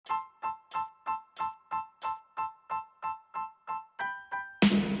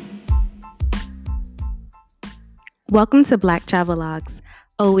Welcome to Black Travelholics,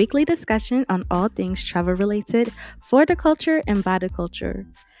 a weekly discussion on all things travel related for the culture and by the culture.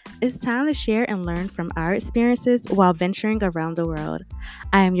 It's time to share and learn from our experiences while venturing around the world.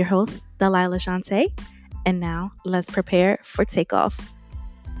 I am your host, Delilah Shante, and now let's prepare for takeoff.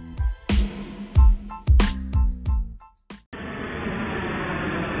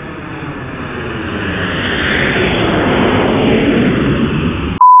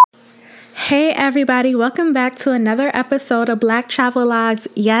 Hey everybody, welcome back to another episode of Black Travelholics.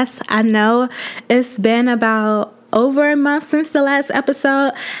 Yes, I know it's been about over a month since the last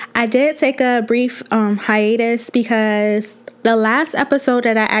episode. I did take a brief hiatus because the last episode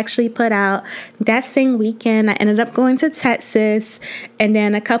that I actually put out, that same weekend, I ended up going to Texas, and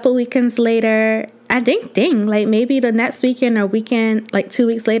then a couple weekends later, I think maybe the next weekend or weekend, like 2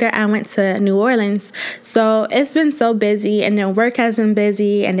 weeks later, I went to New Orleans. So it's been so busy, and then work has been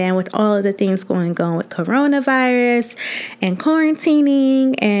busy, and then with all of the things going on with coronavirus and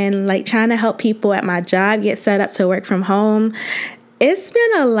quarantining and like trying to help people at my job get set up to work from home, it's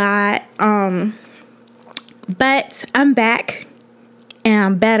been a lot. But I'm back and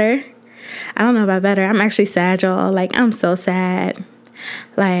I'm better. I don't know about better. I'm actually sad, y'all. Like, I'm so sad.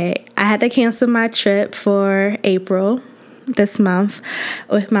 Like, I had to cancel my trip for April this month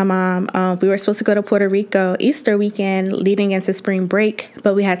with my mom. We were supposed to go to Puerto Rico Easter weekend leading into spring break,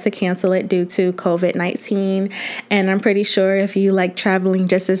 but we had to cancel it due to COVID-19. And I'm pretty sure if you like traveling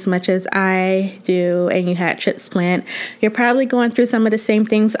just as much as I do and you had trips planned, you're probably going through some of the same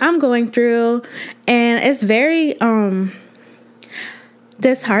things I'm going through. And it's very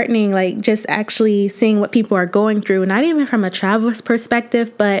disheartening, like just actually seeing what people are going through, not even from a traveler's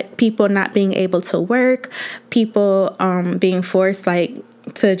perspective, but people not being able to work, people being forced like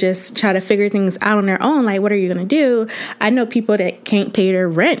to just try to figure things out on their own. Like, what are you going to do? I know people that can't pay their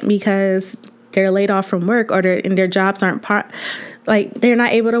rent because they're laid off from work, or their jobs aren't they're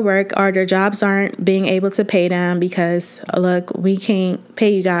not able to work, or their jobs aren't being able to pay them because, look, we can't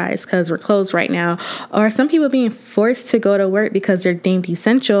pay you guys because we're closed right now. Or some people being forced to go to work because they're deemed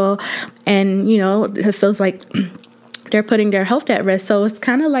essential, and, you know, it feels like they're putting their health at risk. So it's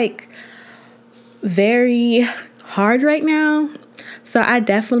kind of like very hard right now. So I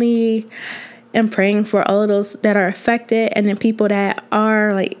definitely am praying for all of those that are affected, and then people that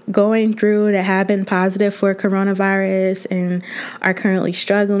are like going through, that have been positive for coronavirus and are currently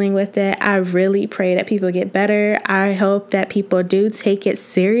struggling with it. I really pray that people get better. I hope that people do take it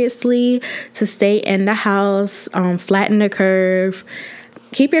seriously to stay in the house, flatten the curve,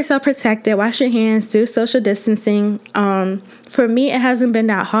 keep yourself protected, wash your hands, do social distancing. For me, it hasn't been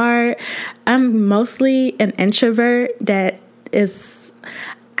that hard. I'm mostly an introvert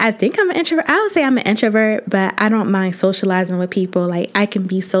I think I'm an introvert. I would say I'm an introvert, but I don't mind socializing with people. Like, I can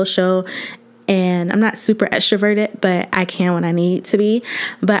be social, and I'm not super extroverted, but I can when I need to be.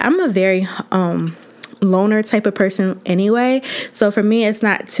 But I'm a very loner type of person anyway. So for me, it's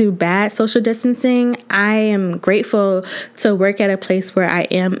not too bad social distancing. I am grateful to work at a place where I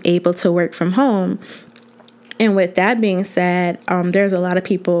am able to work from home. And with that being said, there's a lot of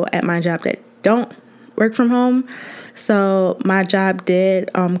people at my job that don't work from home. So my job did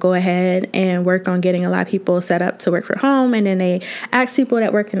go ahead and work on getting a lot of people set up to work from home. And then they asked people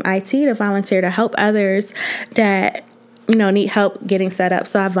that work in IT to volunteer to help others that, you know, need help getting set up.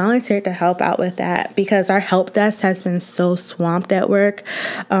 So I volunteered to help out with that because our help desk has been so swamped at work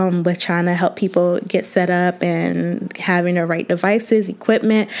with trying to help people get set up and having the right devices,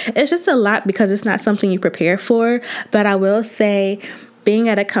 equipment. It's just a lot because it's not something you prepare for. But I will say, being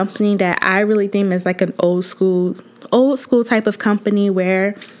at a company that I really deem is like an old school type of company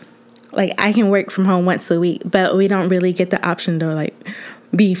where like I can work from home once a week, but we don't really get the option to like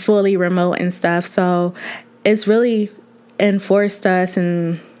be fully remote and stuff. So it's really enforced us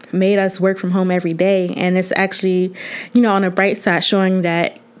and made us work from home every day. And it's actually, you know, on the bright side, showing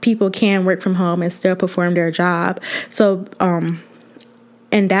that people can work from home and still perform their job. So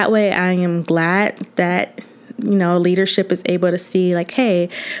in that way, I am glad that, you know, leadership is able to see like, hey,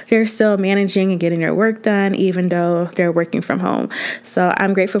 they're still managing and getting their work done, even though they're working from home. So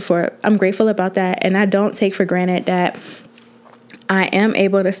I'm grateful about that. And I don't take for granted that I am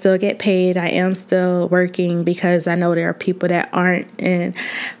able to still get paid. I am still working because I know there are people that aren't, and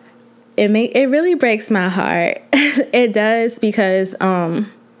it really breaks my heart. It does, because I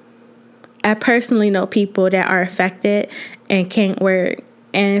personally know people that are affected and can't work.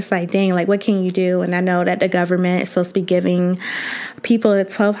 And it's like, dang, like, what can you do? And I know that the government is supposed to be giving people a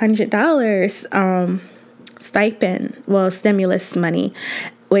 $1,200 stipend, well, stimulus money.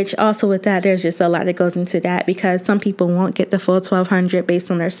 which also with that, there's just a lot that goes into that, because some people won't get the full $1,200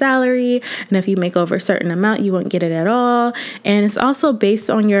 based on their salary. And if you make over a certain amount, you won't get it at all. And it's also based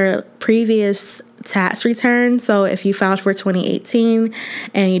on your previous tax return. So if you filed for 2018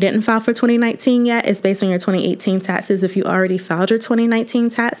 and you didn't file for 2019 yet, it's based on your 2018 taxes. If you already filed your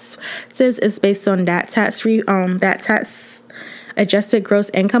 2019 taxes, it's based on that tax adjusted gross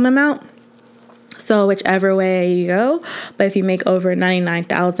income amount. So whichever way you go, but if you make over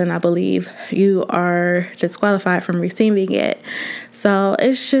 $99,000, I believe, you are disqualified from receiving it. So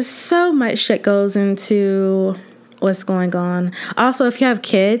it's just so much that goes into what's going on. Also, if you have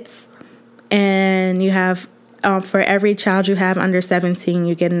kids and you have, for every child you have under 17,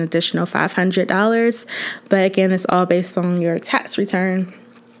 you get an additional $500. But again, it's all based on your tax return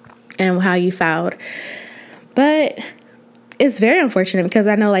and how you filed. But it's very unfortunate, because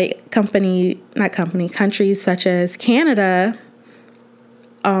I know like countries such as Canada,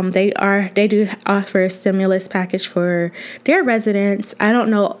 they do offer a stimulus package for their residents. I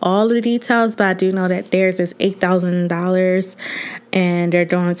don't know all the details, but I do know that theirs is $8,000 and they're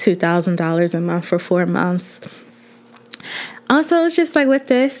doing $2,000 a month for 4 months. Also, it's just like with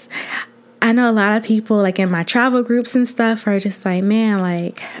this, I know a lot of people like in my travel groups and stuff are just like, man,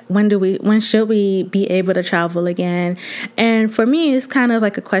 like when should we be able to travel again? And for me, it's kind of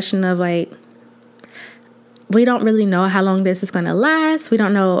like a question of like, we don't really know how long this is going to last. We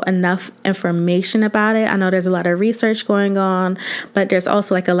don't know enough information about it. I know there's a lot of research going on, but there's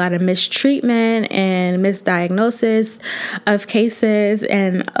also like a lot of mistreatment and misdiagnosis of cases.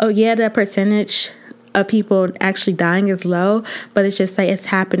 And the percentage of people actually dying is low, but it's just like it's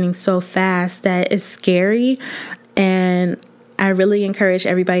happening so fast that it's scary. And I really encourage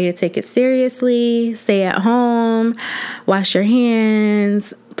everybody to take it seriously, stay at home, wash your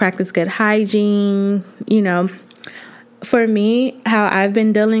hands, practice good hygiene. For me, how I've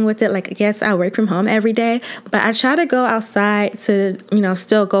been dealing with it, like, yes, I work from home every day, but I try to go outside to,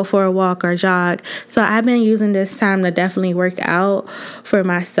 still go for a walk or jog. So I've been using this time to definitely work out for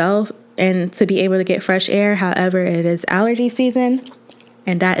myself and to be able to get fresh air. However, it is allergy season,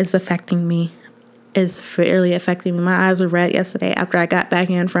 and that is affecting me. It's really affecting me. My eyes were red yesterday after I got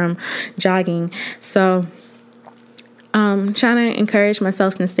back in from jogging. So trying to encourage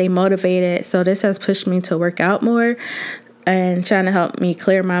myself to stay motivated. So this has pushed me to work out more and trying to help me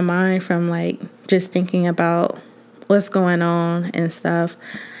clear my mind from like just thinking about what's going on and stuff.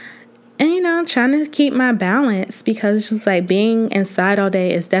 And, trying to keep my balance, because it's just like being inside all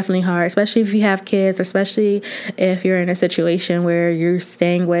day is definitely hard, especially if you have kids, especially if you're in a situation where you're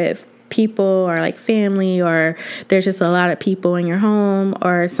staying with people or like family, or there's just a lot of people in your home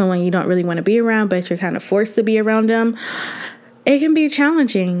or someone you don't really want to be around, but you're kind of forced to be around them. It can be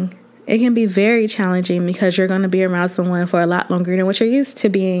challenging. It can be very challenging, because you're going to be around someone for a lot longer than what you're used to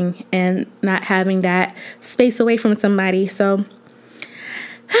being and not having that space away from somebody. So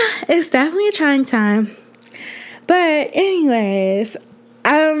it's definitely a trying time. But anyways,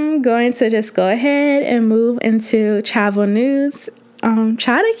 I'm going to just go ahead and move into travel news.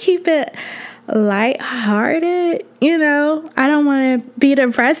 Try to keep it lighthearted. I don't want to be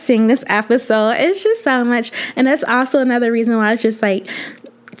depressing this episode. It's just so much. And that's also another reason why it's just like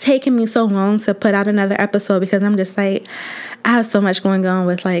taking me so long to put out another episode, because I'm just like, I have so much going on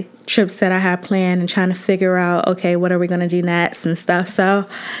with like trips that I have planned and trying to figure out, okay, what are we going to do next and stuff. So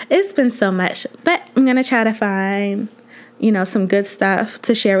it's been so much, but I'm going to try to find, some good stuff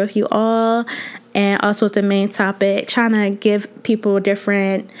to share with you all. And also with the main topic, trying to give people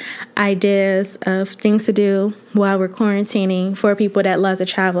different ideas of things to do while we're quarantining for people that love to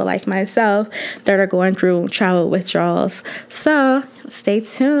travel like myself that are going through travel withdrawals. So stay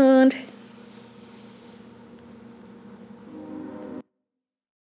tuned.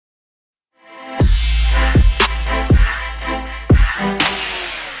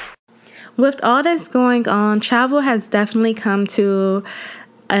 With all this going on, travel has definitely come to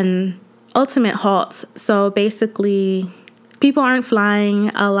an ultimate halt. So basically, people aren't flying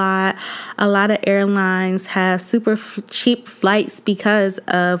a lot. A lot of airlines have super cheap flights because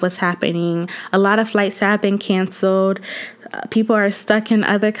of what's happening. A lot of flights have been canceled. People are stuck in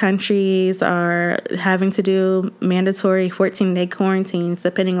other countries or having to do mandatory 14-day quarantines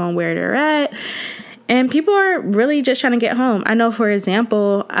depending on where they're at. And people are really just trying to get home. I know, for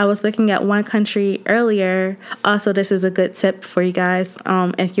example, I was looking at one country earlier. Also, this is a good tip for you guys.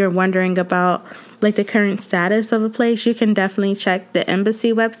 If you're wondering about like the current status of a place, you can definitely check the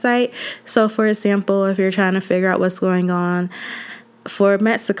embassy website. So, for example, if you're trying to figure out what's going on for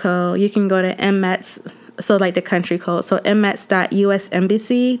Mexico, you can go to so like the country code, so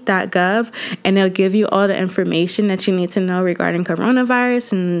mets.usembassy.gov, and they'll give you all the information that you need to know regarding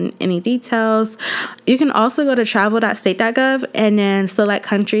coronavirus and any details. You can also go to travel.state.gov and then select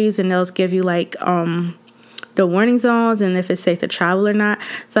countries, and they'll give you like the warning zones and if it's safe to travel or not.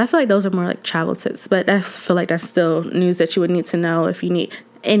 So I feel like those are more like travel tips, but I feel like that's still news that you would need to know if you need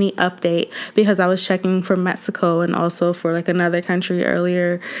any update, because I was checking for Mexico and also for like another country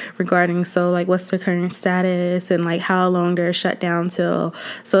earlier regarding what's the current status and like how long they're shut down till.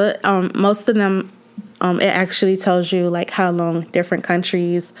 So most of them it actually tells you like how long different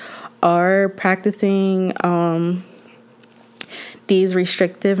countries are practicing these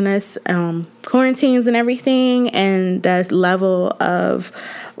restrictiveness quarantines and everything, and the level of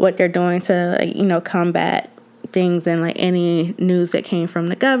what they're doing to combat things, and like any news that came from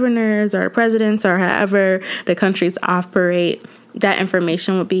the governors or the presidents or however the countries operate. That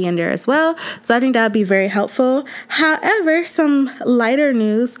information would be in there as well. So I think that would be very helpful. However, some lighter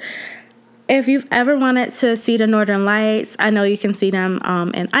news. If you've ever wanted to see the Northern Lights, I know you can see them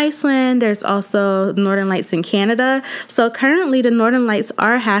in Iceland. There's also Northern Lights in Canada. So currently the Northern Lights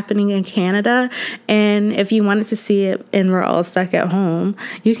are happening in Canada. And if you wanted to see it and we're all stuck at home,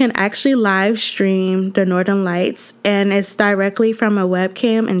 you can actually live stream the Northern Lights. And it's directly from a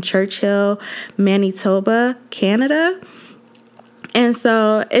webcam in Churchill, Manitoba, Canada. And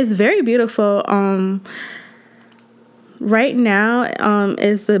so it's very beautiful. Right now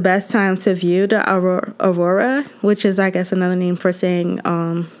is the best time to view the aurora, which is, I guess, another name for saying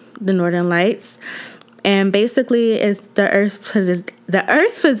the Northern Lights. And basically, it's the Earth's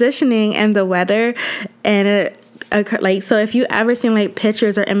positioning and the weather. And so if you ever seen like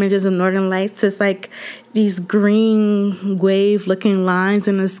pictures or images of Northern Lights, it's like these green wave-looking lines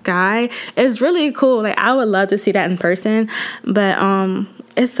in the sky. It's really cool. Like I would love to see that in person, but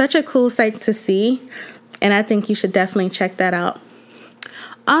it's such a cool sight to see. And I think you should definitely check that out.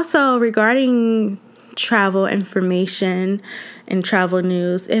 Also, regarding travel information and travel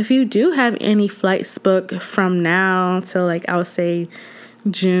news, if you do have any flights booked from now till I would say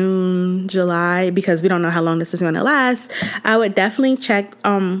June, July, because we don't know how long this is going to last, I would definitely check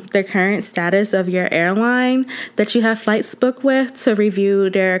the current status of your airline that you have flights booked with to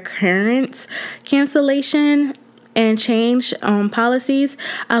review their current cancellation and change policies.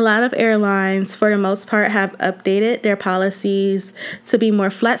 A lot of airlines, for the most part, have updated their policies to be more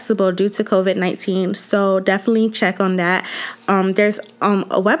flexible due to COVID-19. So definitely check on that. There's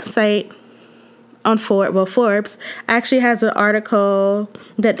a website on Forbes actually has an article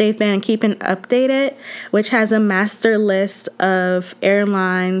that they've been keeping updated, which has a master list of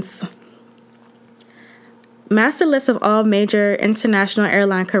all major international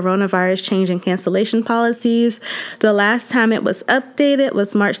airline coronavirus change and cancellation policies. The last time it was updated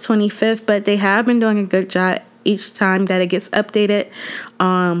was March 25th, but they have been doing a good job each time that it gets updated.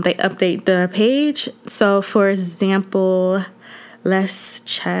 They update the page. So, for example, let's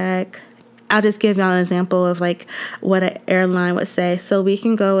check. I'll just give y'all an example of what an airline would say. So we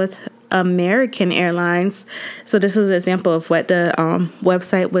can go with American Airlines. So this is an example of what the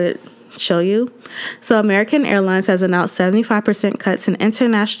website would show you. So American Airlines has announced 75% cuts in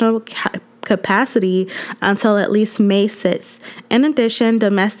international capacity until at least May 6th. In addition,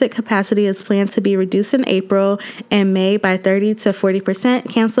 domestic capacity is planned to be reduced in April and May by 30 to 40%.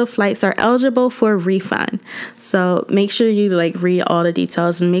 Canceled flights are eligible for refund. So make sure you read all the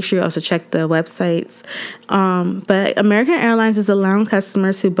details and make sure you also check the websites. But American Airlines is allowing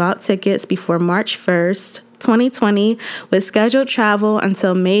customers who bought tickets before March 1st, 2020 with scheduled travel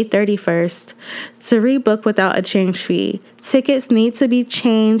until May 31st to rebook without a change fee. Tickets need to be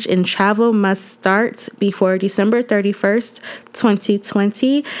changed and travel must start before December 31st,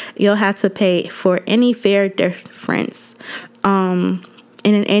 2020. You'll have to pay for any fare difference.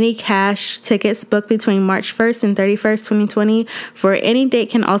 And in any cash tickets booked between March 1st and 31st, 2020 for any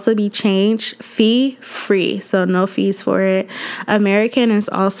date can also be changed fee-free, so no fees for it. American is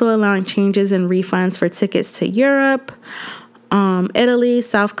also allowing changes and refunds for tickets to Europe, Italy,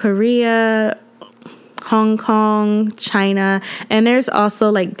 South Korea, Hong Kong, China, and there's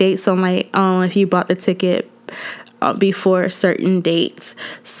also dates on if you bought the ticket before certain dates.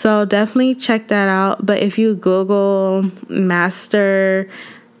 So definitely check that out. But if you Google master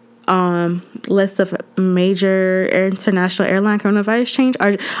list of major international airline coronavirus change,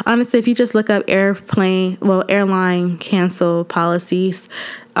 or honestly, if you just look up airline cancel policies,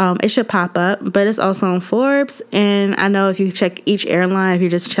 it should pop up. But it's also on Forbes, and I know if you check each airline, if you're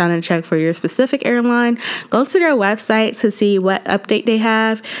just trying to check for your specific airline, go to their website to see what update they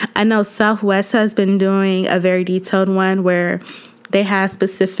have. I know Southwest has been doing a very detailed one where they have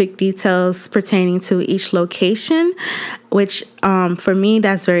specific details pertaining to each location, which for me,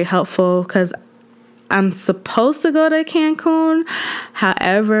 that's very helpful because I'm supposed to go to Cancun.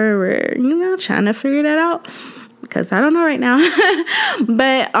 However, we're, trying to figure that out because I don't know right now.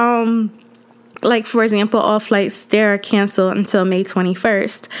 But, like, for example, all flights there are canceled until May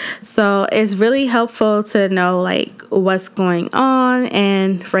 21st. So it's really helpful to know, like, what's going on.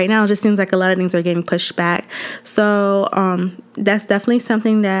 And right now, it just seems like a lot of things are getting pushed back. So that's definitely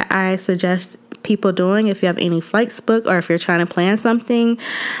something that I suggest people doing if you have any flights booked or if you're trying to plan something.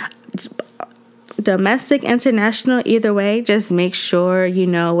 Domestic, international, either way, just make sure you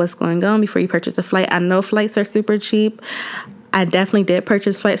know what's going on before you purchase a flight. I know flights are super cheap. I definitely did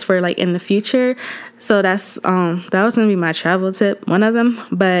purchase flights for like in the future. So that's that was gonna be my travel tip, one of them.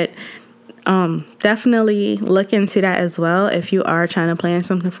 But definitely look into that as well if you are trying to plan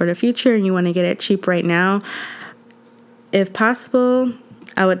something for the future and you want to get it cheap right now. If possible,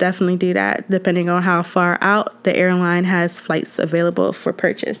 I would definitely do that depending on how far out the airline has flights available for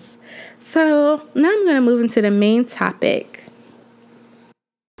purchase. So now I'm going to move into the main topic.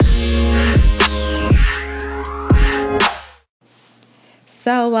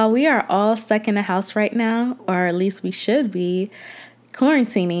 So while we are all stuck in the house right now, or at least we should be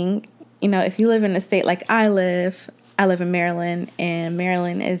quarantining, if you live in a state like I live in Maryland, and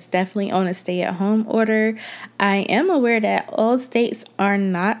Maryland is definitely on a stay-at-home order. I am aware that all states are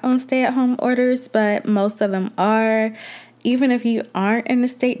not on stay-at-home orders, but most of them are. Even if you aren't in the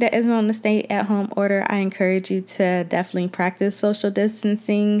state that isn't on the stay-at-home order, I encourage you to definitely practice social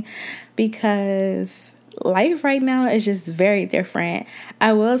distancing because life right now is just very different.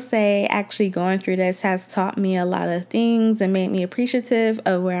 I will say actually going through this has taught me a lot of things and made me appreciative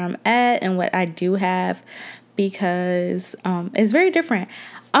of where I'm at and what I do have because it's very different.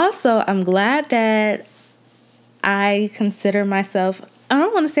 Also, I'm glad that I consider myself, I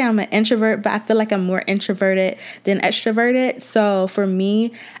don't want to say I'm an introvert, but I feel like I'm more introverted than extroverted. So for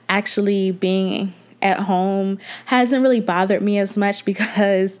me, actually being at home hasn't really bothered me as much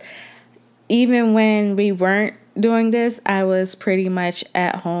because even when we weren't doing this, I was pretty much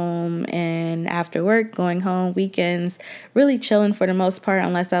at home and after work, going home, weekends, really chilling for the most part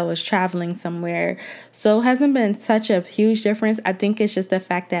unless I was traveling somewhere. So it hasn't been such a huge difference. I think it's just the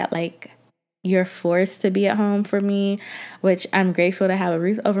fact that like you're forced to be at home for me, which I'm grateful to have a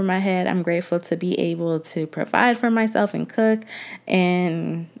roof over my head. I'm grateful to be able to provide for myself and cook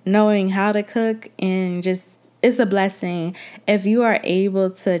and knowing how to cook and just it's a blessing. If you are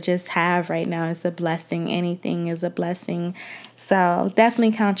able to just have right now, it's a blessing. Anything is a blessing. So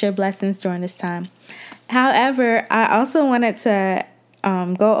definitely count your blessings during this time. However, I also wanted to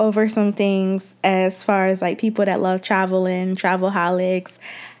go over some things as far as like people that love traveling, travelholics.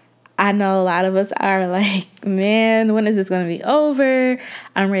 I know a lot of us are like, man, when is this going to be over?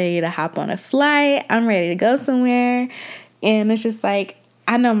 I'm ready to hop on a flight. I'm ready to go somewhere. And it's just like,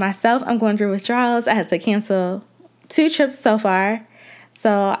 I know myself, I'm going through withdrawals. I had to cancel 2 trips so far.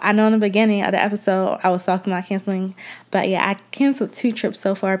 So I know in the beginning of the episode, I was talking about canceling. But yeah, I canceled 2 trips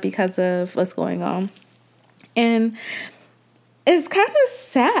so far because of what's going on. And it's kind of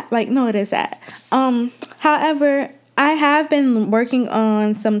sad. Like, no, it is sad. However, I have been working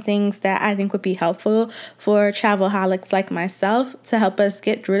on some things that I think would be helpful for travelholics like myself to help us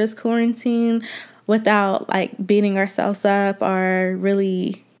get through this quarantine without like beating ourselves up or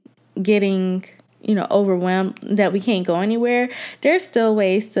really getting, overwhelmed that we can't go anywhere. There's still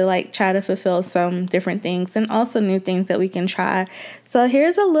ways to like try to fulfill some different things and also new things that we can try. So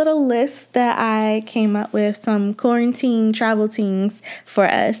here's a little list that I came up with, some quarantine travel things for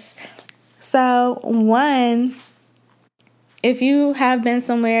us. So 1, if you have been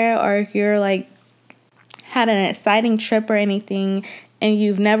somewhere or if you're like had an exciting trip or anything and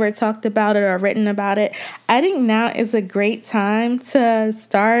you've never talked about it or written about it, I think now is a great time to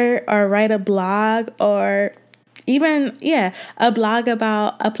start or write a blog or even, a blog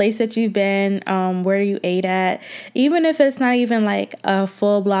about a place that you've been, where you ate at. Even if it's not even like a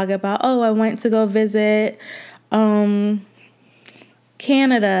full blog about, I went to go visit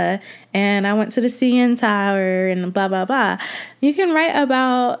Canada and I went to the CN Tower and blah blah blah. You can write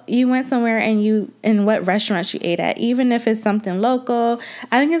about you went somewhere and what restaurants you ate at, even if it's something local.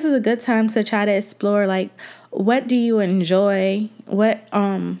 I think this is a good time to try to explore like what do you enjoy, what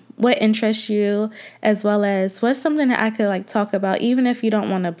interests you, as well as what's something that I could like talk about, even if you don't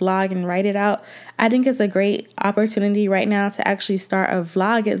want to blog and write it out. I think it's a great opportunity right now to actually start a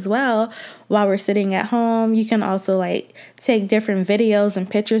vlog as well while we're sitting at home. You can also like take different videos and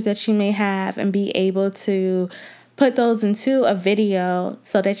pictures that you may have and be able to put those into a video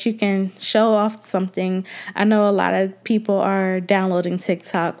so that you can show off something. I know a lot of people are downloading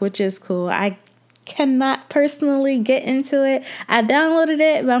TikTok, which is cool. I cannot personally get into it. I downloaded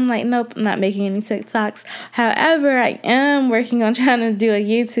it, but I'm like, nope, I'm not making any TikToks. However, I am working on trying to do a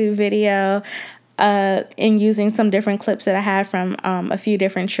YouTube video and using some different clips that I had from a few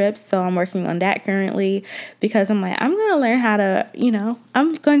different trips. So I'm working on that currently because I'm like, I'm going to learn how to,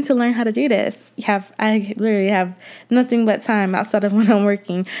 I'm going to learn how to do this. I literally have nothing but time outside of when I'm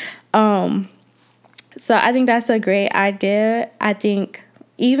working. So I think that's a great idea. I think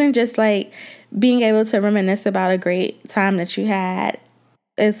even just like being able to reminisce about a great time that you had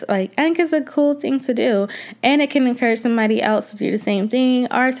is like, I think it's a cool thing to do, and it can encourage somebody else to do the same thing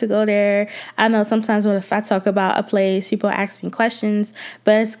or to go there. I know sometimes if I talk about a place, people ask me questions,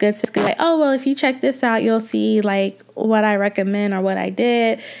 but it's good to be like, oh, well, if you check this out, you'll see like what I recommend or what I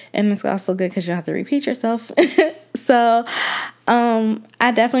did, and it's also good because you don't have to repeat yourself. So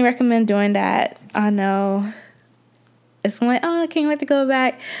I definitely recommend doing that. I know it's like, oh, I can't wait to go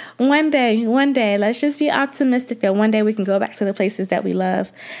back. One day, let's just be optimistic that one day we can go back to the places that we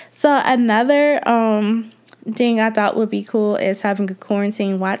love. So another thing I thought would be cool is having a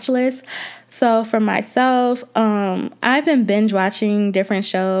quarantine watch list. So for myself, I've been binge watching different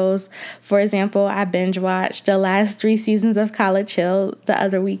shows. For example, I binge watched the last 3 seasons of College Hill the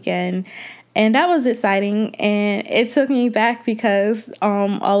other weekend. And that was exciting, and it took me back because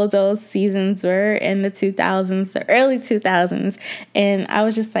all of those seasons were in the 2000s, the early 2000s, and I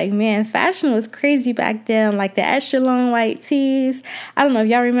was just like, man, fashion was crazy back then, like the extra long white tees. I don't know if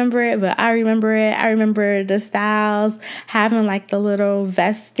y'all remember it, but I remember it. I remember the styles, having like the little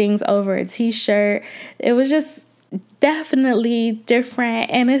vest things over a t-shirt. It was just definitely different,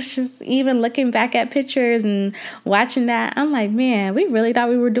 and it's just, even looking back at pictures and watching that, I'm like, man, we really thought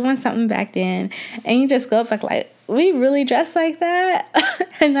we were doing something back then. And you just go back like, we really dressed like that.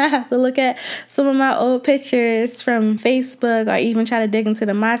 And I have to look at some of my old pictures from Facebook, or even try to dig into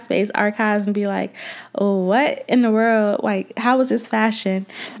the MySpace archives and be like, oh, what in the world, like, how was this fashion?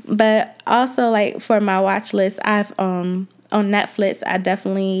 But also, like, for my watch list, I've on Netflix, I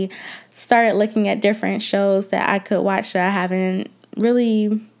definitely started looking at different shows that I could watch that I haven't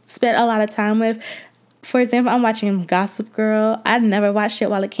really spent a lot of time with. For example, I'm watching Gossip Girl. I never watched it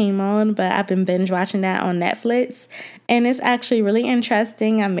while it came on, but I've been binge watching that on Netflix, and it's actually really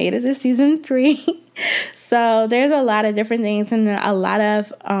interesting. I made it to season 3. So there's a lot of different things, and a lot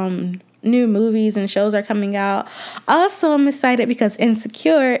of new movies and shows are coming out. Also, I'm excited because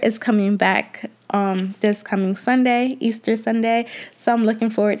Insecure is coming back this coming Sunday, Easter Sunday. So I'm looking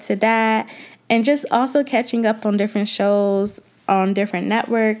forward to that. And just also catching up on different shows on different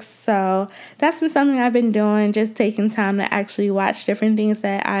networks. So that's been something I've been doing, just taking time to actually watch different things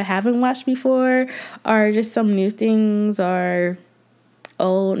that I haven't watched before, or just some new things, or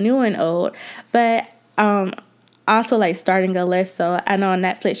new and old. But also like starting a list. So I know on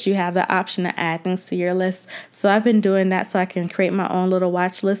Netflix you have the option to add things to your list. So I've been doing that so I can create my own little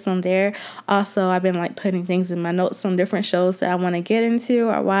watch list on there. Also, I've been like putting things in my notes on different shows that I want to get into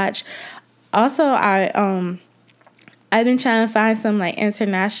or watch. Also, I've been trying to find some like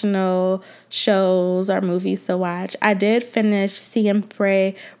international shows or movies to watch. I did finish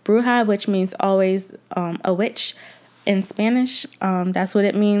Siempre Bruja, which means always a witch in Spanish. That's what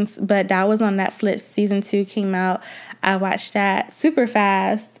it means. But that was on Netflix. Season 2 came out. I watched that super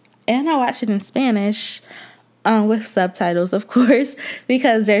fast, and I watched it in Spanish with subtitles, of course,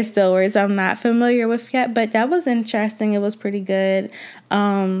 because there's still words I'm not familiar with yet. But that was interesting. It was pretty good.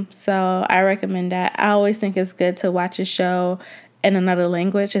 So I recommend that. I always think it's good to watch a show in another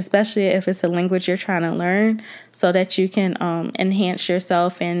language, especially if it's a language you're trying to learn, so that you can enhance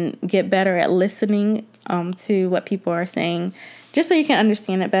yourself and get better at listening to what people are saying, just so you can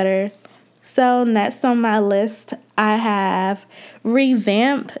understand it better. So next on my list, I have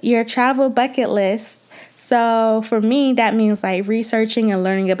revamp your travel bucket list. So for me, that means like researching and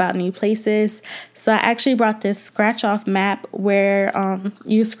learning about new places. So I actually brought this scratch off map where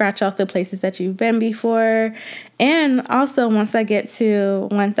you scratch off the places that you've been before. And also, once I get to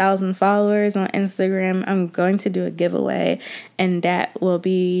 1,000 followers on Instagram, I'm going to do a giveaway, and that will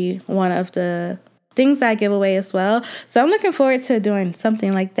be one of the things I give away as well. So I'm looking forward to doing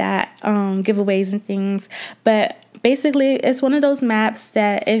something like that, giveaways and things. But basically, it's one of those maps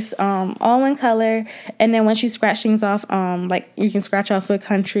that is all one color, and then once you scratch things off, like you can scratch off a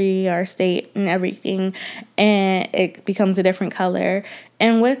country or state and everything, and it becomes a different color.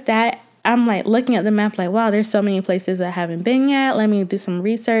 And with that, I'm like looking at the map like, wow, there's so many places I haven't been yet. Let me do some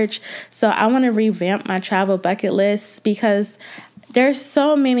research. So I want to revamp my travel bucket list because there's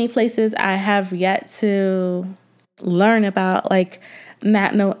so many places I have yet to learn about, like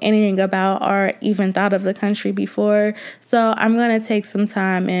not know anything about or even thought of the country before. So I'm going to take some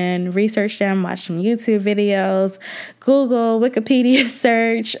time and research them, watch some YouTube videos, Google, Wikipedia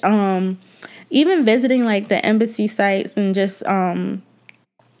search, even visiting like the embassy sites and just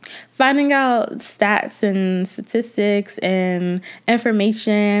finding out stats and statistics and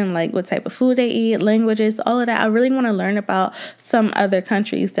information, like what type of food they eat, languages, all of that. I really want to learn about some other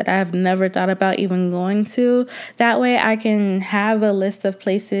countries that I've never thought about even going to. That way I can have a list of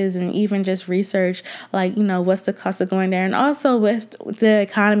places and even just research, like, what's the cost of going there. And also with the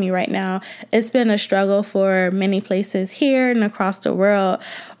economy right now, it's been a struggle for many places here and across the world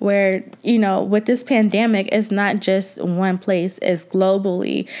where, with this pandemic, it's not just one place, it's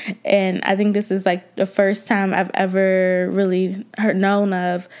globally. And I think this is like the first time I've ever really known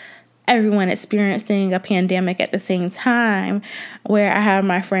of everyone experiencing a pandemic at the same time, where I have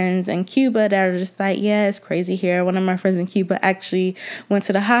my friends in Cuba that are just like, yeah, it's crazy here. One of my friends in Cuba actually went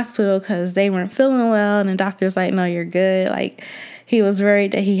to the hospital because they weren't feeling well. And the doctor's like, no, you're good. Like, he was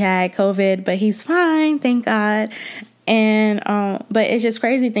worried that he had COVID, but he's fine, thank God. And but it's just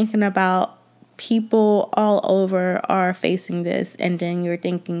crazy thinking about people all over are facing this, and then you're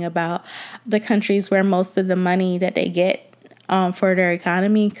thinking about the countries where most of the money that they get for their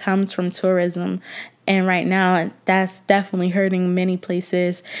economy comes from tourism. And right now, that's definitely hurting many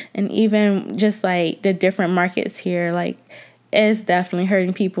places. And even just like the different markets here, like it's definitely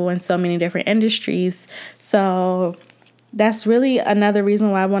hurting people in so many different industries. So that's really another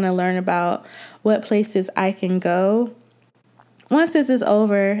reason why I want to learn about what places I can go once this is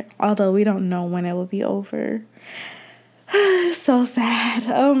over, although we don't know when it will be over. So sad.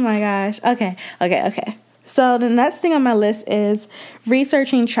 Oh my gosh. Okay. So the next thing on my list is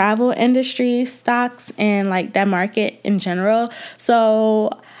researching travel industry stocks and like that market in general.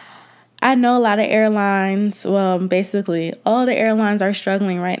 So I know a lot of airlines, well, basically all the airlines are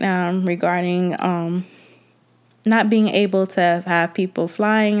struggling right now regarding not being able to have people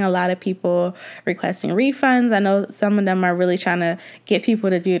flying, a lot of people requesting refunds. I know some of them are really trying to get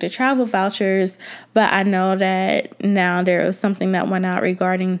people to do the travel vouchers, but I know that now there was something that went out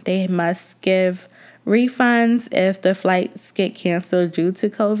regarding they must give refunds if the flights get canceled due to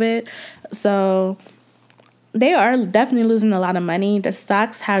COVID. So they are definitely losing a lot of money. The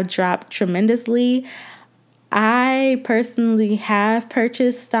stocks have dropped tremendously. I personally have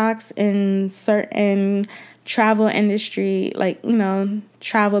purchased stocks in certain travel industry, like,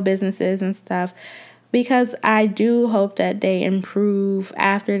 travel businesses and stuff, because I do hope that they improve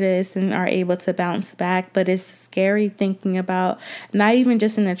after this and are able to bounce back. But it's scary thinking about not even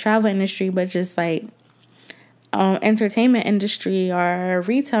just in the travel industry, but just like entertainment industry or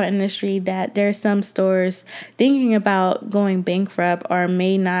retail industry, that there's some stores thinking about going bankrupt or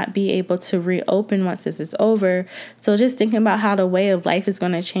may not be able to reopen once this is over. So just thinking about how the way of life is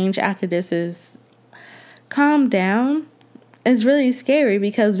going to change after this is calm down is really scary,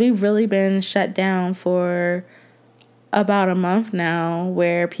 because we've really been shut down for about a month now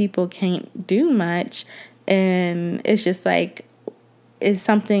where people can't do much. And it's just like, is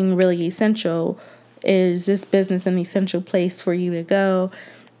something really essential? Is this business an essential place for you to go?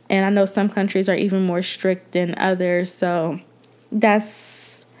 And I know some countries are even more strict than others. So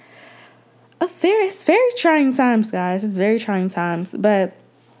that's it's very trying times, guys. It's very trying times. But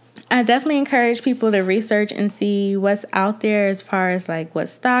I definitely encourage people to research and see what's out there as far as like what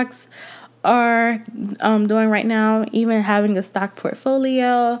stocks are doing right now, even having a stock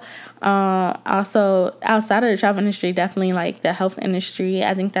portfolio. Also, outside of the travel industry, definitely like the health industry.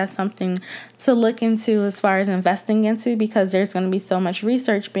 I think that's something to look into as far as investing into, because there's going to be so much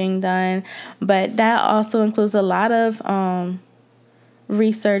research being done. But that also includes a lot of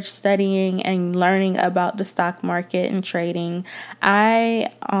research, studying, and learning about the stock market and trading.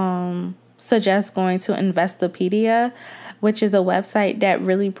 I suggest going to Investopedia, which is a website that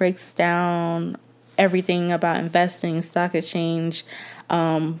really breaks down everything about investing, stock exchange,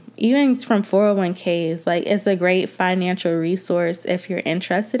 even from 401ks. Like, it's a great financial resource if you're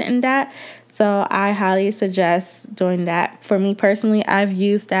interested in that. So I highly suggest doing that. For me personally, I've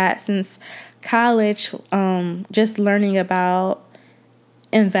used that since college, just learning about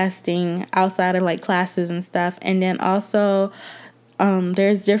investing outside of like classes and stuff. And then also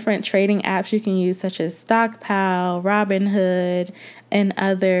there's different trading apps you can use, such as Stockpile, Robinhood, and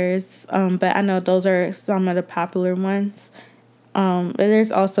others. But I know those are some of the popular ones. But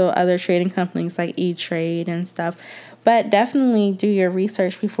there's also other trading companies like E-Trade and stuff. But definitely do your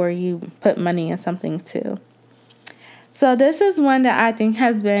research before you put money in something too. So this is one that I think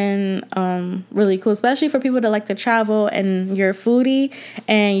has been really cool, especially for people that like to travel and you're a foodie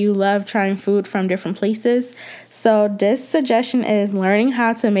and you love trying food from different places. So this suggestion is learning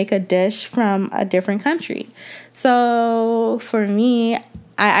how to make a dish from a different country. So for me,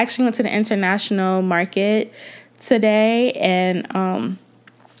 I actually went to the international market today, and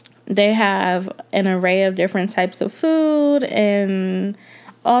they have an array of different types of food and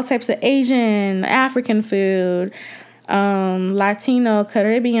all types of Asian, African food, Latino,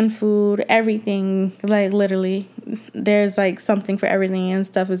 Caribbean food, everything. Like literally, there's like something for everything, and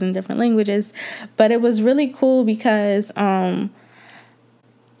stuff is in different languages. But it was really cool because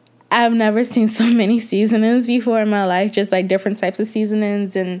I've never seen so many seasonings before in my life, just like different types of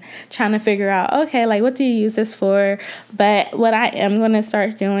seasonings, and trying to figure out, okay, like what do you use this for? But what I am going to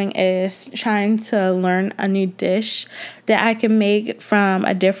start doing is trying to learn a new dish that I can make from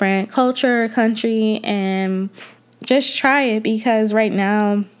a different culture, country, and just try it, because right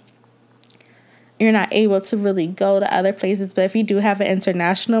now you're not able to really go to other places. But if you do have an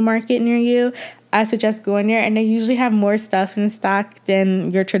international market near you, I suggest going there, and they usually have more stuff in stock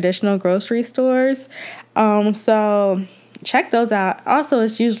than your traditional grocery stores. So check those out. Also,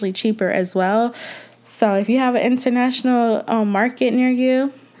 it's usually cheaper as well. So if you have an international market near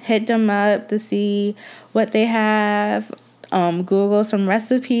you, hit them up to see what they have. Google some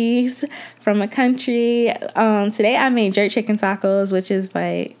recipes from a country. Today I made jerk chicken tacos, which is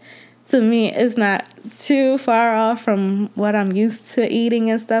like, to me, it's not too far off from what I'm used to eating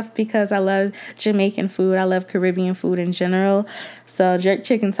and stuff, because I love Jamaican food. I love Caribbean food in general. So jerk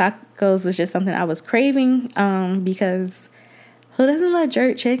chicken tacos was just something I was craving, because who doesn't love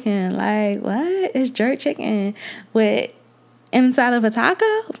jerk chicken? Like, what is jerk chicken with inside of a taco?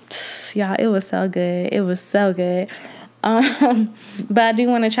 Y'all, it was so good. It was so good. But I do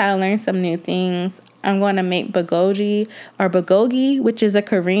want to try to learn some new things. I'm going to make bulgogi, which is a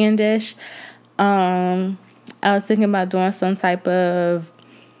Korean dish. I was thinking about doing some type of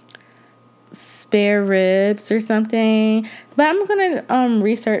spare ribs or something. But I'm going to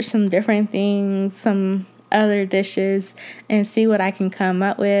research some different things, some other dishes, and see what I can come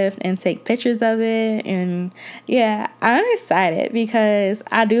up with and take pictures of it. And yeah, I'm excited because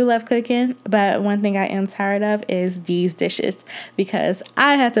I do love cooking, but one thing I am tired of is these dishes, because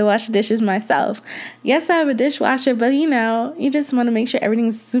I have to wash the dishes myself. Yes, I have a dishwasher, but you just want to make sure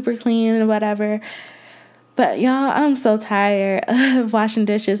everything's super clean and whatever. But y'all, I'm so tired of washing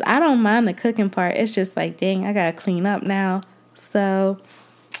dishes. I don't mind the cooking part. It's just like, dang, I gotta clean up now. So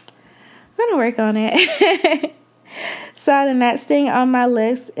I'm gonna work on it. So the next thing on my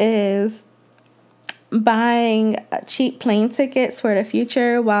list is buying cheap plane tickets for the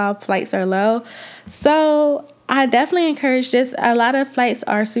future while flights are low. So I definitely encourage this. A lot of flights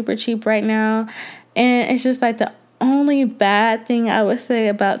are super cheap right now, and it's just like the only bad thing I would say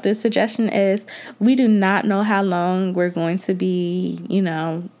about this suggestion is we do not know how long we're going to be,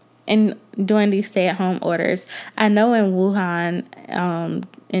 in doing these stay-at-home orders. I know in Wuhan,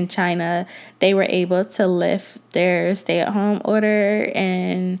 in China, they were able to lift their stay-at-home order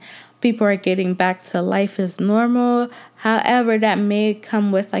and people are getting back to life as normal. However, that may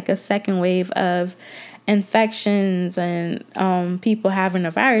come with like a second wave of infections and people having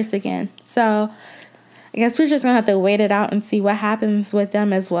a virus again. So I guess we're just going to have to wait it out and see what happens with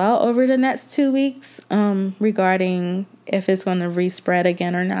them as well over the next 2 weeks, regarding if it's going to respread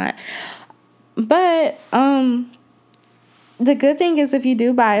again or not. But the good thing is, if you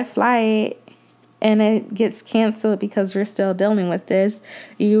do buy a flight and it gets canceled because we're still dealing with this,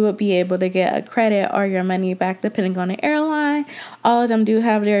 you will be able to get a credit or your money back depending on the airline. All of them do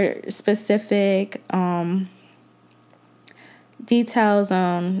have their specific details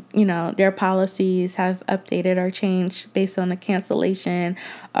on, their policies have updated or changed based on the cancellation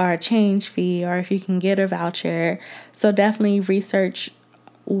or change fee, or if you can get a voucher. So definitely research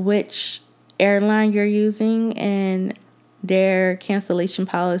which airline you're using and their cancellation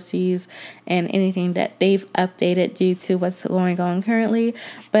policies and anything that they've updated due to what's going on currently.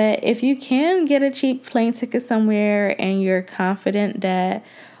 But if you can get a cheap plane ticket somewhere and you're confident that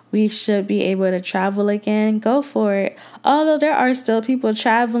we should be able to travel again, go for it. Although there are still people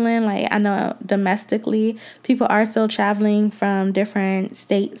traveling, like I know domestically, people are still traveling from different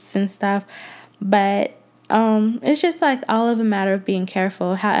states and stuff. But it's just like all of a matter of being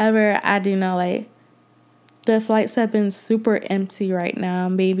careful. However, I do know like the flights have been super empty right now.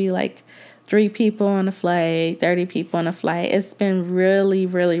 Maybe like 3 people on a flight, 30 people on a flight. It's been really,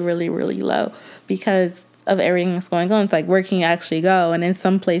 really, really, really low because of everything that's going on. It's like, where can you actually go? And in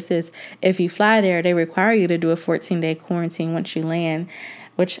some places, if you fly there, they require you to do a 14-day quarantine once you land,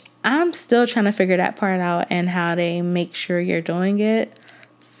 which I'm still trying to figure that part out and how they make sure you're doing it.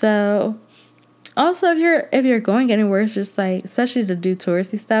 So also, if you're going anywhere, it's just like, especially to do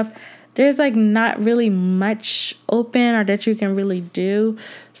touristy stuff, there's like not really much open or that you can really do.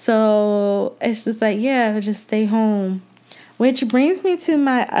 So it's just like, yeah, just stay home. Which brings me to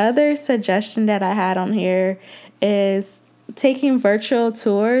my other suggestion that I had on here is taking virtual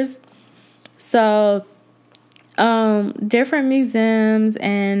tours. So different museums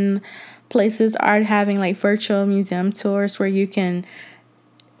and places are having like virtual museum tours where you can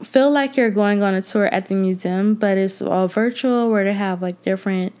feel like you're going on a tour at the museum, but it's all virtual, where they have like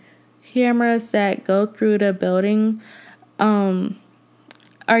different cameras that go through the building.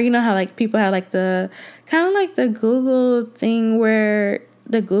 Or you know how like people have like the kind of like the Google thing where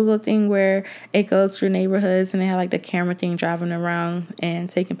it goes through neighborhoods and they have like the camera thing driving around and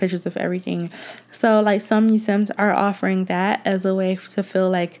taking pictures of everything. So like some museums are offering that as a way to feel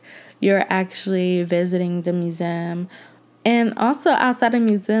like you're actually visiting the museum. And also outside of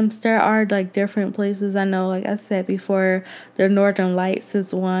museums, there are like different places. I know, like I said before, the Northern Lights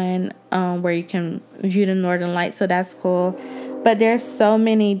is one where you can view the Northern Lights, so that's cool. But there's so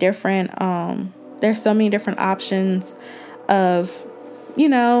many different options of, you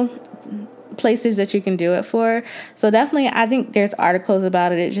know, places that you can do it for. So definitely, I think there's articles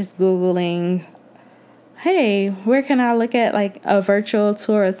about it. Just Googling, hey, where can I look at like a virtual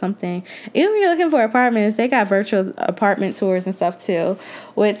tour or something? Even if you're looking for apartments, they got virtual apartment tours and stuff too,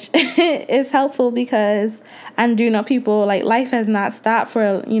 which is helpful because I do know people, like, life has not stopped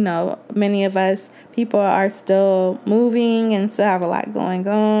for, you know, many of us. People are still moving and still have a lot going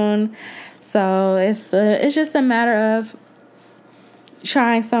on. So it's just a matter of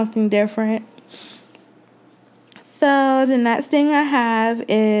trying something different. So the next thing I have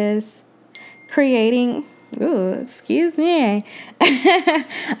is creating. Ooh, excuse me.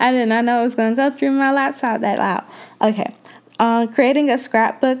 I did not know it was going to go through my laptop that loud. Okay. Creating a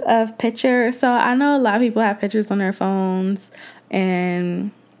scrapbook of pictures. So I know a lot of people have pictures on their phones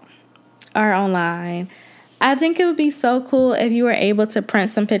and are online. I think it would be so cool if you were able to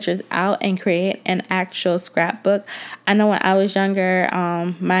print some pictures out and create an actual scrapbook. I know when I was younger,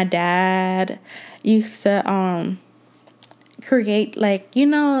 my dad used to create, like, you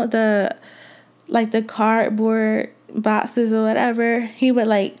know, the cardboard boxes or whatever. He would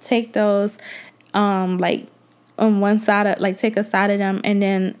like take those like on one side of, like, take a side of them and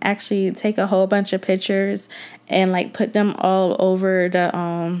then actually take a whole bunch of pictures and like put them all over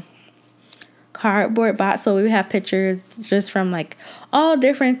the cardboard box, so we would have pictures just from like all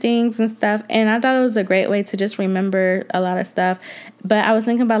different things and stuff. And I thought it was a great way to just remember a lot of stuff. But I was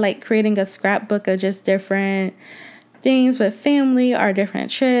thinking about like creating a scrapbook of just different things with family or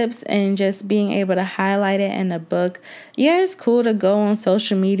different trips and just being able to highlight it in a book. Yeah, it's cool to go on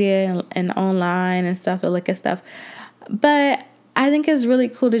social media and online and stuff to look at stuff, but I think it's really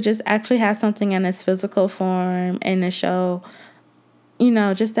cool to just actually have something in its physical form and to show, you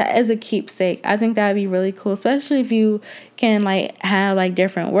know, just that as a keepsake. I think that'd be really cool, especially if you can like have like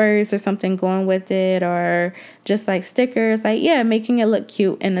different words or something going with it, or just like stickers, like, yeah, making it look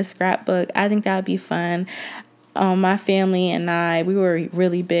cute in a scrapbook. I think that'd be fun. My family and we were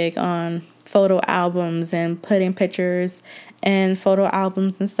really big on photo albums and putting pictures in photo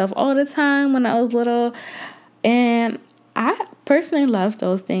albums and stuff all the time when I was little. And I personally love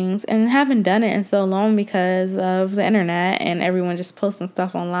those things and haven't done it in so long because of the internet and everyone just posting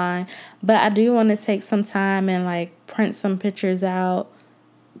stuff online. But I do want to take some time and like print some pictures out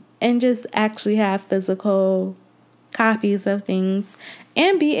and just actually have physical copies of things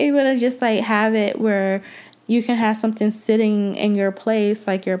and be able to just like have it where you can have something sitting in your place,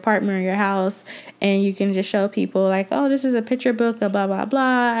 like your apartment or your house, and you can just show people like, oh, this is a picture book of blah, blah,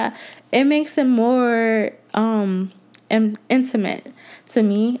 blah. It makes it more intimate. To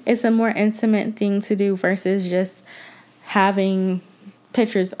me, it's a more intimate thing to do versus just having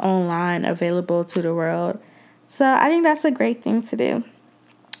pictures online available to the world. So I think that's a great thing to do.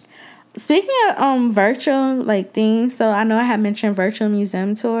 Speaking of virtual like things, so I know I had mentioned virtual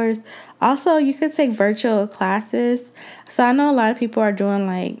museum tours. Also, you could take virtual classes. So I know a lot of people are doing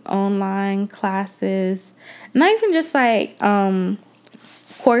like online classes, not even just like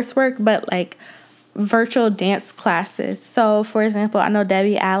coursework, but like virtual dance classes. So for example, I know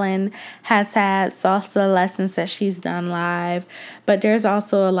Debbie Allen has had salsa lessons that she's done live, but there's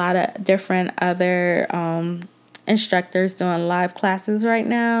also a lot of different other instructors doing live classes right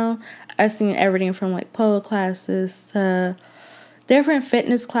now. I've seen everything from like pole classes to different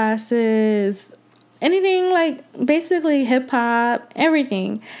fitness classes, anything like basically hip hop,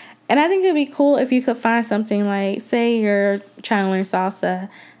 everything. And I think it'd be cool if you could find something like, say you're trying to learn salsa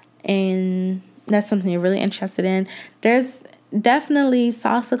and that's something you're really interested in. There's definitely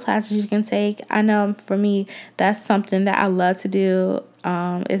salsa classes you can take. I know for me, that's something that I love to do,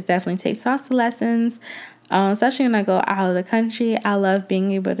 is definitely take salsa lessons. Especially when I go out of the country, I love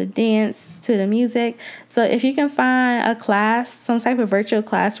being able to dance to the music. So if you can find a class, some type of virtual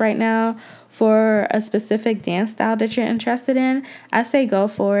class right now for a specific dance style that you're interested in, I say go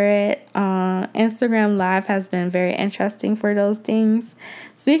for it. Instagram Live has been very interesting for those things.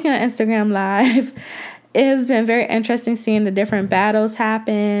 Speaking of Instagram Live, it has been very interesting seeing the different battles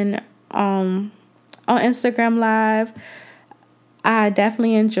happen on Instagram Live. I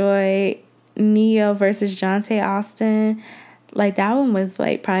definitely enjoyed Neo versus Jonte Austin. Like, that one was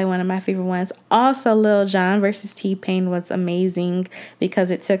like probably one of my favorite ones. Also, Lil Jon versus T-Pain was amazing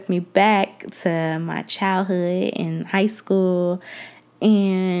because it took me back to my childhood in high school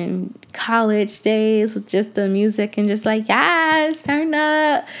and college days with just the music and just like, yes, turn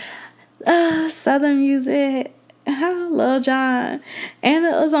up. Southern music. Lil Jon. And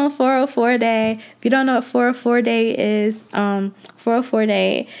it was on 404 Day. If you don't know what 404 Day is, 404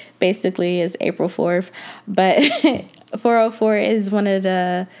 Day basically is April 4th. But 404 is one of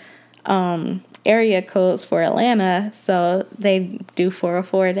the area codes for Atlanta. So they do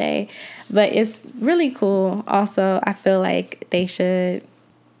 404 Day. But it's really cool. Also, I feel like they should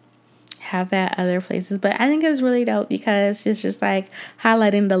have that other places. But I think it's really dope because it's just like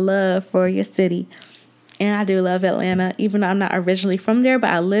highlighting the love for your city. And I do love Atlanta, even though I'm not originally from there,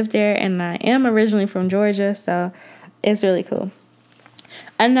 but I live there and I am originally from Georgia, so it's really cool.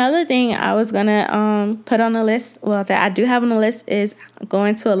 Another thing I was gonna put on the list, well, that I do have on the list, is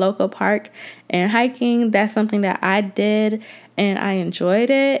going to a local park and hiking. That's something that I did and I enjoyed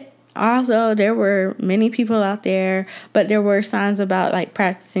it. Also, there were many people out there, but there were signs about like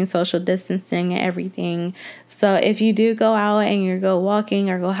practicing social distancing and everything. So if you do go out and you go walking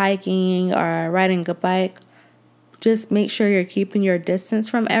or go hiking or riding a bike, just make sure you're keeping your distance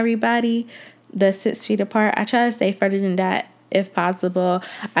from everybody, the 6 feet apart. I try to stay further than that if possible.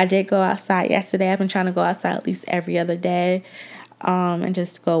 I did go outside yesterday. I've been trying to go outside at least every other day. And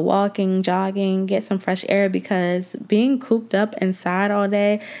just go walking, jogging, get some fresh air, because being cooped up inside all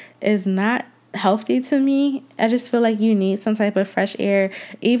day is not healthy to me. I just feel like you need some type of fresh air.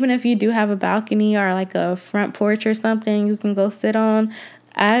 Even if you do have a balcony or like a front porch or something you can go sit on,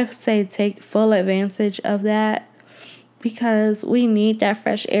 I say take full advantage of that, because we need that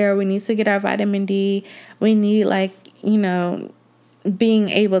fresh air. We need to get our vitamin D. We need, like, being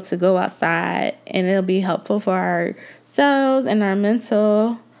able to go outside, and it'll be helpful for our cells and our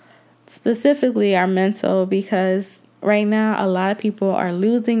mental, specifically our mental, because right now a lot of people are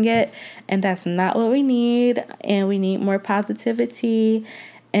losing it, and that's not what we need. And we need more positivity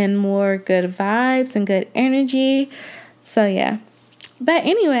and more good vibes and good energy. So yeah. But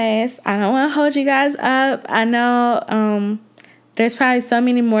anyways, I don't want to hold you guys up. I know there's probably so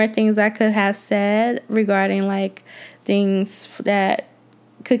many more things I could have said regarding like things that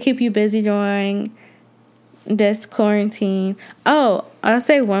could keep you busy during this quarantine. Oh, I'll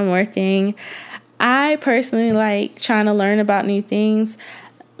say one more thing. I personally like trying to learn about new things.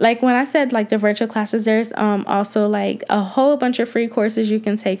 Like when I said like the virtual classes, there's also like a whole bunch of free courses you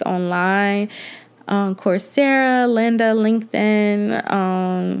can take online. Coursera, Lynda,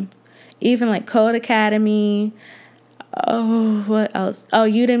 LinkedIn, even like Code Academy. Oh, what else? Oh,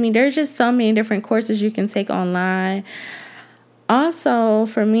 Udemy. There's just so many different courses you can take online. Also,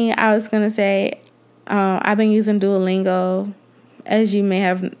 for me, I was gonna say, I've been using Duolingo, as you may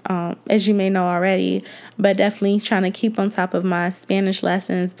know already, but definitely trying to keep on top of my Spanish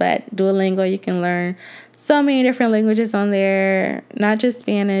lessons. But Duolingo, you can learn so many different languages on there, not just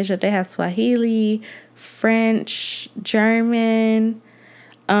Spanish, but they have Swahili, French, German,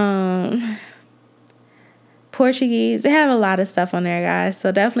 Portuguese. They have a lot of stuff on there, guys.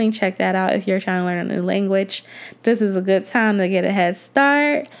 So definitely check that out if you're trying to learn a new language. This is a good time to get a head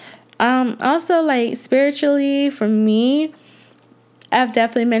start. Also, like spiritually, for me, I've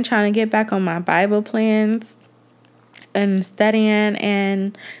definitely been trying to get back on my Bible plans and studying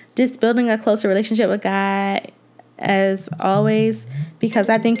and just building a closer relationship with God, as always, because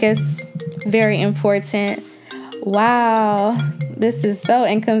I think it's very important. Wow, this is so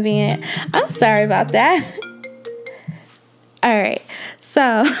inconvenient. I'm sorry about that. All right,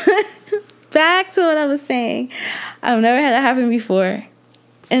 so back to what I was saying. I've never had that happen before,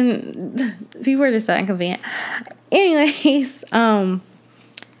 and people are just so inconvenient. Anyways,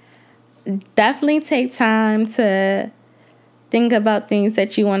 definitely take time to think about things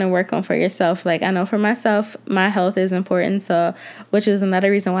that you want to work on for yourself. Like, I know for myself, my health is important, so which is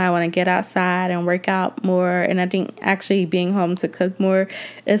another reason why I want to get outside and work out more. And I think actually being home to cook more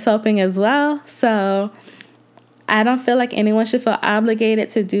is helping as well. So I don't feel like anyone should feel obligated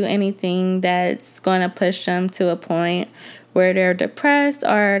to do anything that's going to push them to a point where they're depressed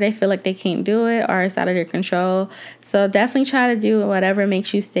or they feel like they can't do it or it's out of their control. So definitely try to do whatever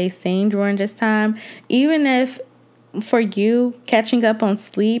makes you stay sane during this time. Even if for you, catching up on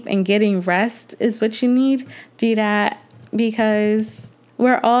sleep and getting rest is what you need, do that, because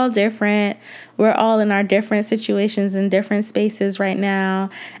we're all different. We're all in our different situations and different spaces right now.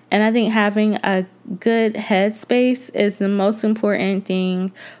 And I think having a good headspace is the most important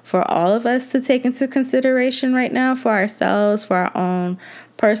thing for all of us to take into consideration right now for ourselves, for our own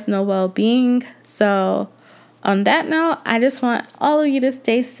personal well-being. So on that note, I just want all of you to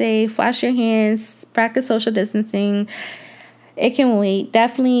stay safe, wash your hands, practice social distancing. It can wait.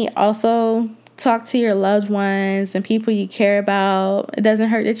 Definitely also talk to your loved ones and people you care about. It doesn't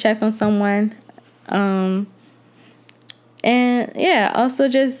hurt to check on someone. And yeah, also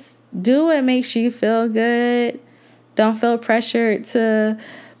just do what makes you feel good. Don't feel pressured to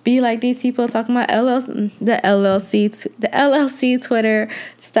be like these people talking about the LLC Twitter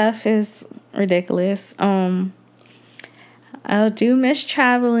stuff is ridiculous. I do miss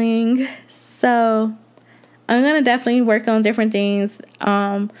traveling, so I'm gonna definitely work on different things.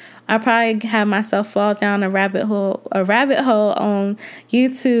 I probably have myself fall down a rabbit hole on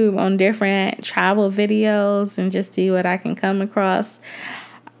YouTube on different travel videos and just see what I can come across.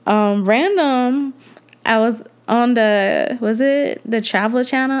 Random, I was on the Travel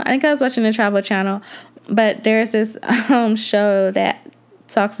Channel? I think I was watching the Travel Channel, but there's this show that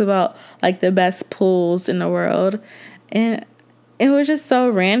talks about like the best pools in the world, and it was just so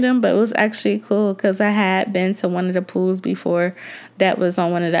random, but it was actually cool because I had been to one of the pools before that was on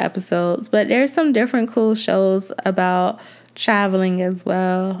one of the episodes. But there's some different cool shows about traveling as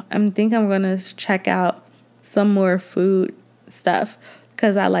well. I think I'm going to check out some more food stuff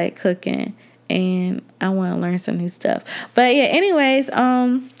because I like cooking and I want to learn some new stuff. But yeah, anyways,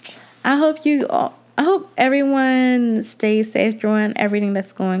 I hope everyone stays safe during everything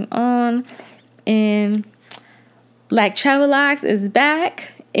that's going on. And Black Travelholic is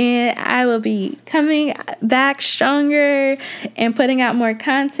back, and I will be coming back stronger and putting out more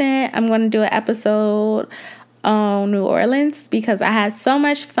content. I'm going to do an episode on New Orleans because I had so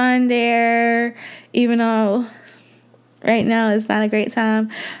much fun there, even though right now it's not a great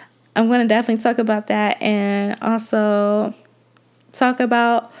time. I'm going to definitely talk about that and also talk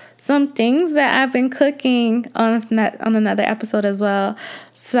about some things that I've been cooking on another episode as well.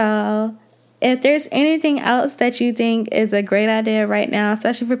 So if there's anything else that you think is a great idea right now,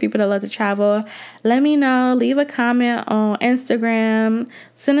 especially for people that love to travel, let me know. Leave a comment on Instagram.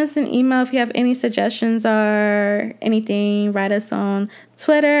 Send us an email if you have any suggestions or anything. Write us on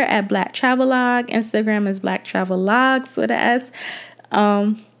Twitter at Black Travelholic. Instagram is Black Travelhogs with an S.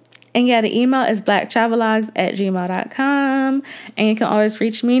 And yeah, the email is blacktravelhogs@gmail.com. And you can always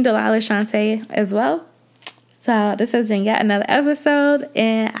reach me, Delilah Shante, as well. So this has been yet another episode,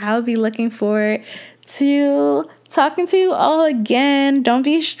 and I'll be looking forward to talking to you all again. Don't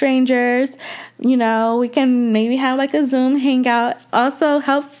be strangers. You know, we can maybe have like a Zoom hangout. Also,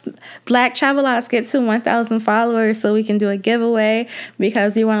 help Black Travelholics get to 1,000 followers so we can do a giveaway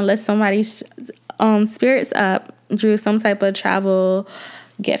because we want to lift somebody's spirits up through some type of travel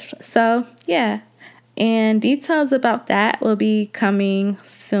gift. So yeah, and details about that will be coming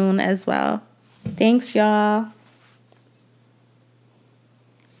soon as well. Thanks, y'all.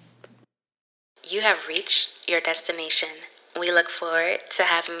 You have reached your destination. We look forward to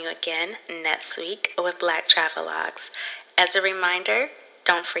having you again next week with Black Travelholics. As a reminder,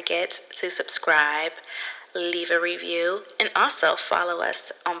 don't forget to subscribe, leave a review, and also follow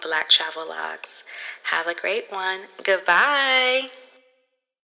us on Black Travelholics. Have a great one. Goodbye.